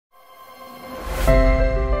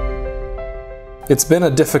It's been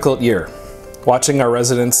a difficult year, watching our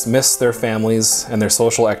residents miss their families and their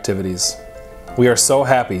social activities. We are so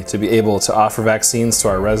happy to be able to offer vaccines to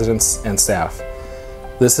our residents and staff.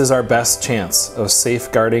 This is our best chance of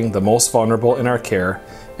safeguarding the most vulnerable in our care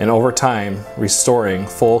and over time restoring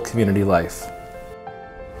full community life.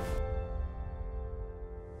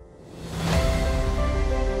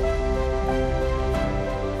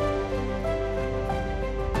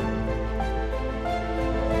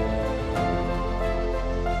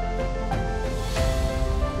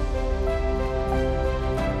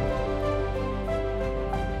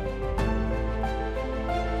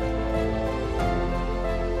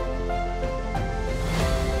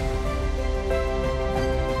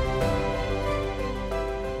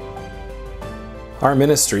 Our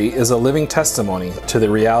ministry is a living testimony to the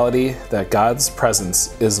reality that God's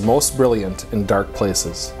presence is most brilliant in dark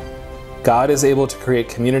places. God is able to create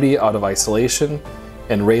community out of isolation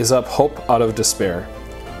and raise up hope out of despair.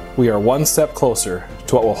 We are one step closer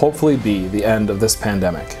to what will hopefully be the end of this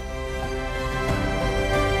pandemic.